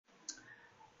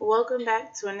Welcome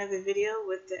back to another video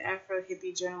with the Afro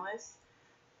Hippie Journalist.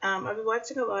 I've been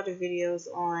watching a lot of videos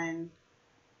a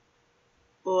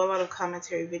lot of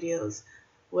commentary videos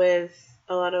with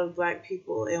a lot of black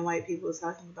people and white people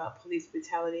talking about police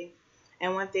brutality.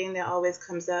 And one thing that always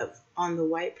comes up on the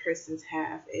white person's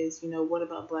half is, what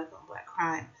about black on black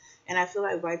crime? And I feel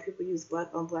like white people use black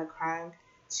on black crime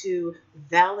to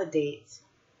validate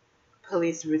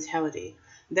police brutality.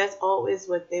 That's always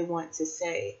what they want to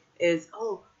say is,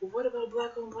 oh, well, what about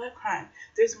black on black crime?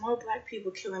 There's more black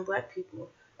people killing black people.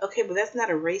 Okay, but that's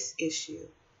not a race issue.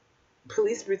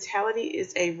 Police brutality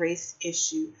is a race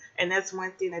issue, and that's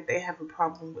one thing that they have a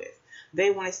problem with. They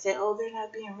want to say, oh, they're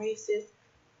not being racist.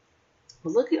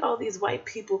 But look at all these white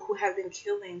people who have been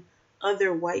killing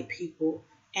other white people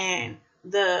and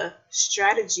the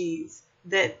strategies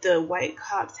that the white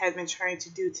cops have been trying to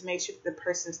do to make sure that the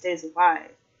person stays alive.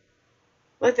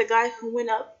 Like the guy who went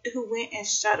and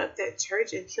shot up that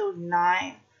church and killed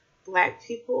 9 black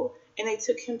people, and they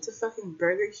took him to fucking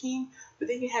Burger King. But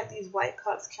then you have these white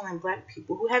cops killing black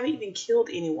people who haven't even killed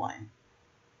anyone,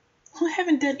 who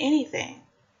haven't done anything,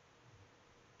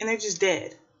 and they're just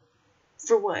dead.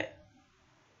 For what?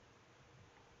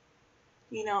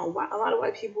 A lot of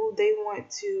white people, they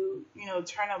want to,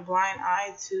 turn a blind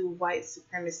eye to white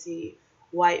supremacy,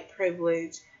 white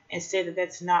privilege, and say that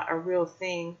that's not a real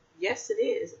thing. Yes, it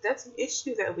is. That's an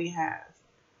issue that we have.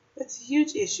 That's a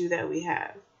huge issue that we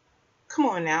have. Come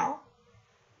on now.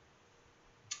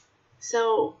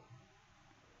 So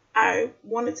I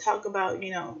want to talk about,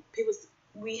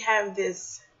 we have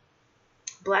this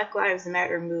Black Lives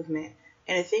Matter movement.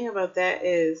 And the thing about that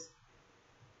is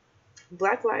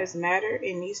Black Lives Matter,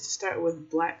 it needs to start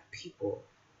with black people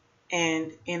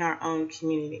and in our own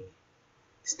community.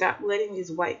 Stop letting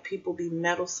these white people be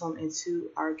meddlesome into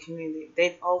our community.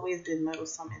 They've always been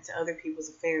meddlesome into other people's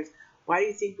affairs. Why do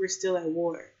you think we're still at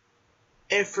war?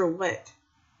 And for what?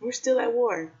 We're still at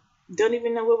war. Don't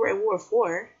even know what we're at war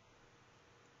for.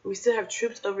 We still have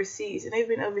troops overseas, and they've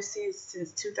been overseas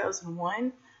since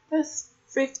 2001. That's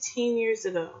 15 years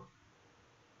ago.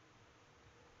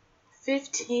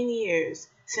 15 years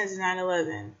since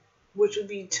 9/11, which would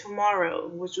be tomorrow,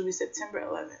 which would be September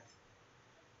 11th.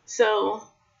 So,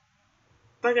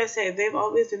 like I said, they've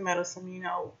always been meddlesome,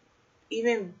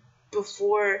 even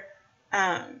before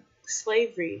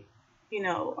slavery.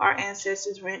 Our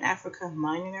ancestors were in Africa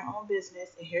minding their own business,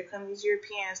 and here come these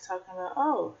Europeans talking about,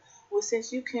 oh, well,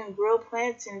 since you can grow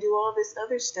plants and do all this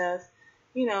other stuff,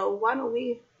 why don't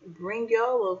we bring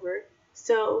y'all over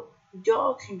so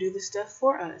y'all can do the stuff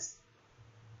for us?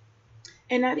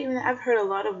 And not even, I've heard a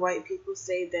lot of white people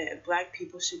say that black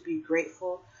people should be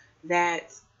grateful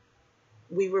that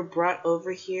we were brought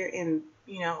over here and,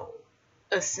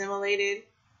 assimilated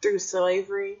through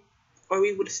slavery, or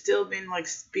we would have still been like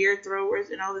spear throwers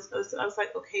and all this other stuff. I was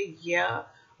like, okay, yeah,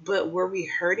 but were we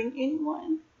hurting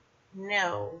anyone?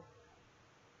 No.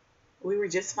 We were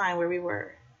just fine where we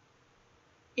were.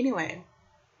 Anyway,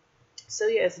 so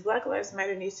yes, Black Lives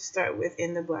Matter needs to start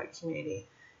within the black community.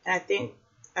 And I think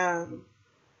a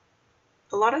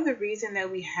lot of the reason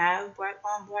that we have black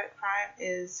on black crime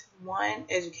is, one,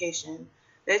 education.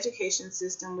 The education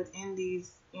system within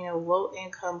these, low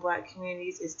income black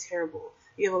communities is terrible.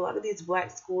 You have a lot of these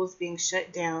black schools being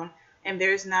shut down, and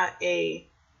there's not these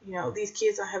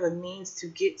kids don't have a means to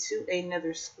get to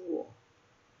another school.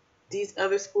 These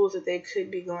other schools that they could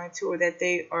be going to or that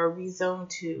they are rezoned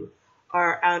to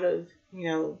are out of,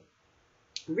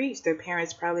 reach. Their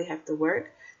parents probably have to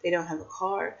work. They don't have a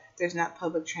car. There's not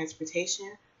public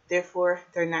transportation. Therefore,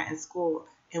 they're not in school.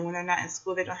 And when they're not in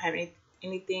school, they don't have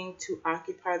anything to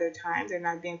occupy their time. They're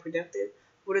not being productive.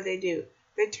 What do?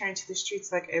 They turn to the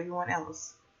streets like everyone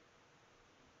else.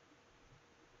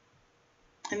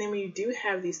 And then when you do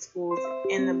have these schools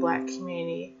in the black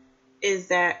community, is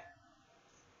that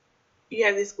you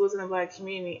have these schools in the black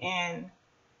community and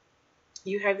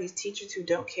you have these teachers who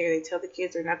don't care. They tell the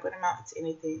kids they're not going to amount to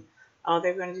anything. All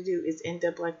they're going to do is end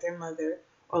up like their mother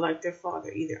or like their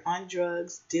father, either on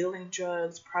drugs, dealing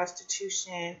drugs,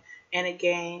 prostitution, and a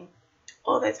gang,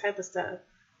 all that type of stuff.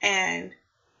 And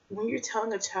when you're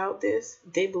telling a child this,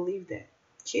 they believe that.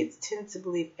 Kids tend to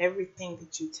believe everything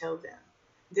that you tell them.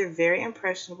 They're very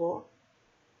impressionable.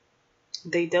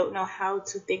 They don't know how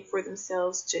to think for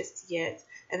themselves just yet.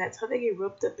 And that's how they get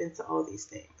roped up into all these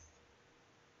things.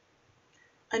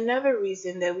 Another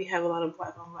reason that we have a lot of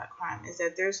black on black crime is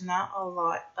that there's not a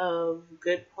lot of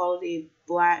good quality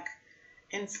black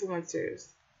influencers.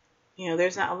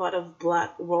 There's not a lot of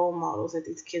black role models that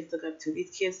these kids look up to.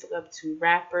 These kids look up to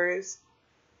rappers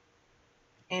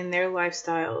and their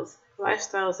lifestyles,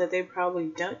 lifestyles that they probably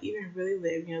don't even really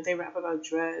live. They rap about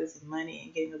drugs and money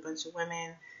and getting a bunch of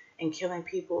women and killing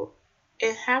people.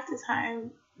 And half the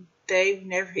time, they've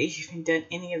never even done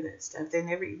any of that stuff. They've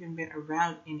never even been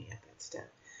around any of that stuff.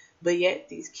 But yet,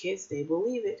 these kids, they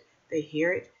believe it, they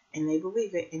hear it, and they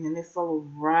believe it, and then they follow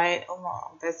right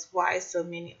along. That's why so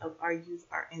many of our youth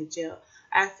are in jail.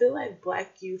 I feel like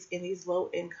black youth in these low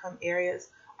income areas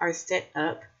are set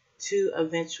up to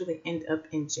eventually end up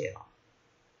in jail,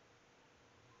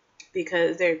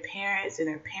 because their parents and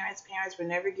their parents' parents were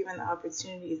never given the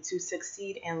opportunity to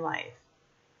succeed in life.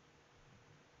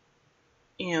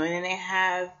 And then they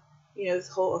have, this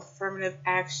whole affirmative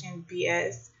action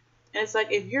BS. And it's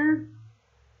like, if you're,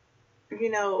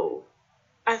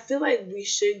 I feel like we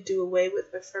should do away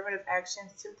with affirmative action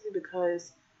simply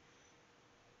because,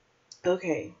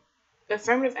 okay,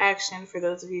 affirmative action, for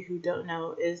those of you who don't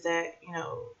know, is that,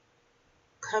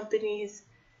 companies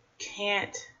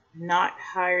can't not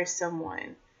hire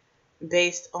someone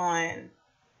based on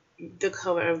the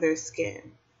color of their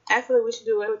skin. I feel like we should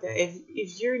do away with that.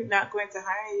 If you're not going to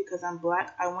hire me because I'm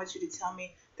black, I want you to tell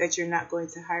me that you're not going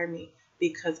to hire me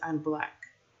because I'm black.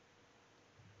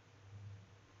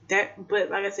 But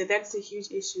like I said, that's a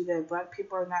huge issue, that black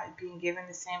people are not being given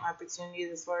the same opportunities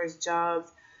as far as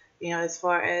jobs, as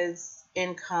far as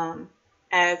income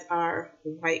as our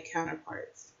white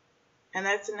counterparts. And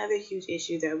that's another huge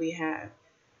issue that we have.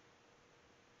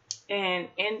 And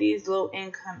in these low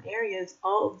income areas,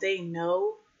 all they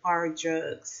know are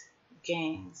drugs,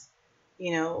 gangs,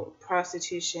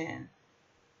 prostitution,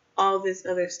 all this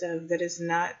other stuff that is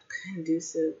not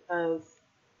conducive of,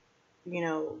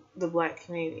 the black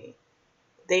community.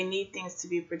 They need things to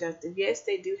be productive. Yes,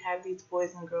 they do have these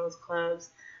boys and girls clubs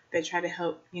that try to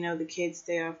help, the kids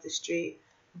stay off the street,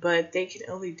 but they can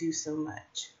only do so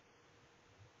much.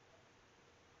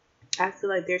 I feel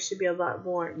like there should be a lot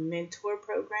more mentor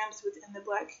programs within the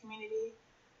black community.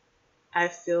 I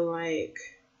feel like,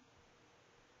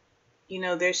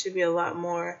 there should be a lot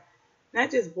more,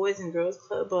 not just Boys and Girls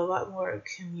Club, but a lot more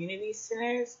community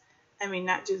centers. I mean,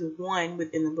 not just one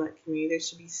within the black community. There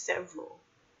should be several,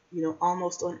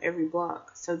 almost on every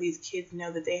block. So these kids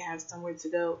know that they have somewhere to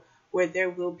go where there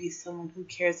will be someone who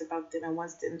cares about them and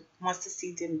wants to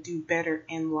see them do better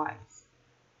in life.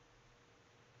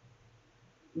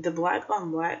 The black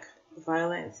on black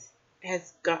violence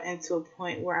has gotten to a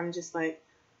point where I'm just like,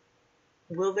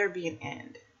 will there be an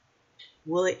end?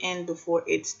 Will it end before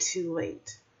it's too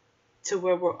late, to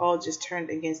where we're all just turned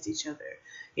against each other?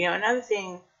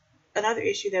 Another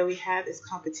issue that we have is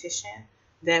competition,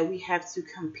 that we have to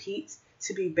compete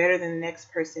to be better than the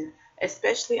next person,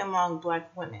 especially among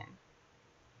black women.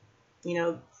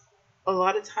 A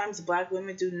lot of times black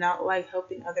women do not like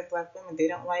helping other black women. They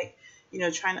don't like,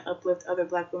 trying to uplift other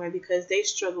black women because they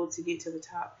struggle to get to the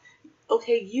top.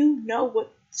 Okay, you know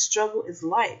what struggle is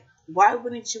like. Why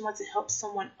wouldn't you want to help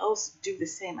someone else do the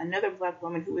same? Another black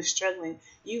woman who is struggling.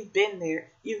 You've been there.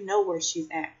 You know where she's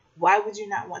at. Why would you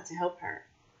not want to help her?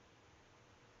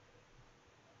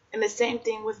 And the same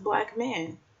thing with black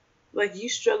men. Like, you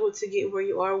struggle to get where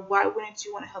you are. Why wouldn't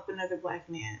you want to help another black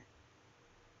man?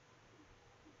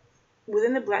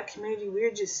 Within the black community,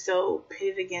 we're just so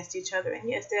pitted against each other. And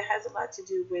yes, that has a lot to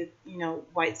do with,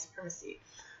 white supremacy.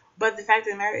 But the fact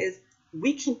of the matter is,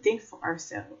 we can think for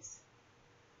ourselves.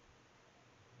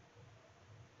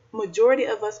 Majority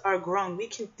of us are grown. We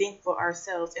can think for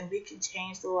ourselves, and we can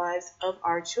change the lives of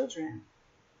our children.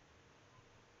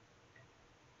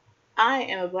 I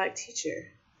am a black teacher,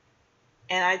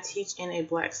 and I teach in a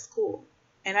black school.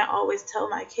 And I always tell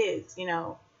my kids,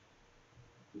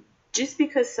 just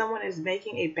because someone is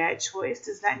making a bad choice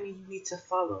does not mean you need to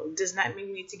follow. Does not mean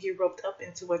you need to get roped up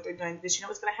into what they're doing. Because you know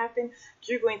what's going to happen?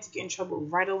 You're going to get in trouble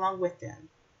right along with them.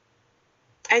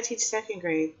 I teach second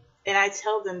grade, and I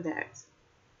tell them that.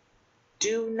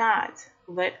 Do not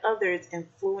let others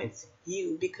influence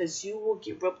you, because you will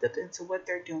get roped up into what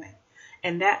they're doing.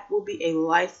 And that will be a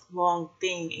lifelong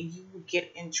thing, and you will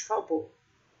get in trouble.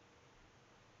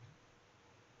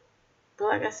 But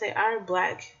like I say, our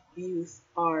black youth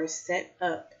are set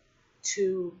up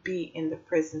to be in the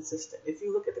prison system. If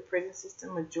you look at the prison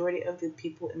system, majority of the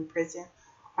people in prison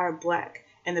are black.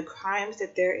 And the crimes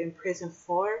that they're in prison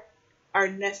for are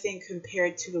nothing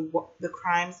compared to the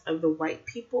crimes of the white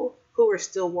people who are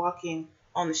still walking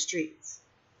on the streets.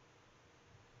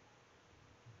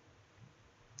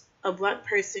 A black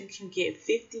person can get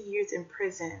 50 years in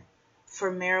prison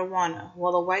for marijuana,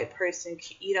 while a white person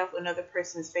can eat off another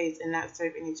person's face and not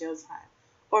serve any jail time,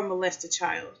 or molest a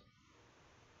child.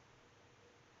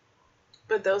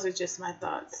 But those are just my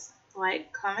thoughts.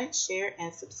 Like, comment, share,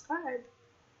 and subscribe.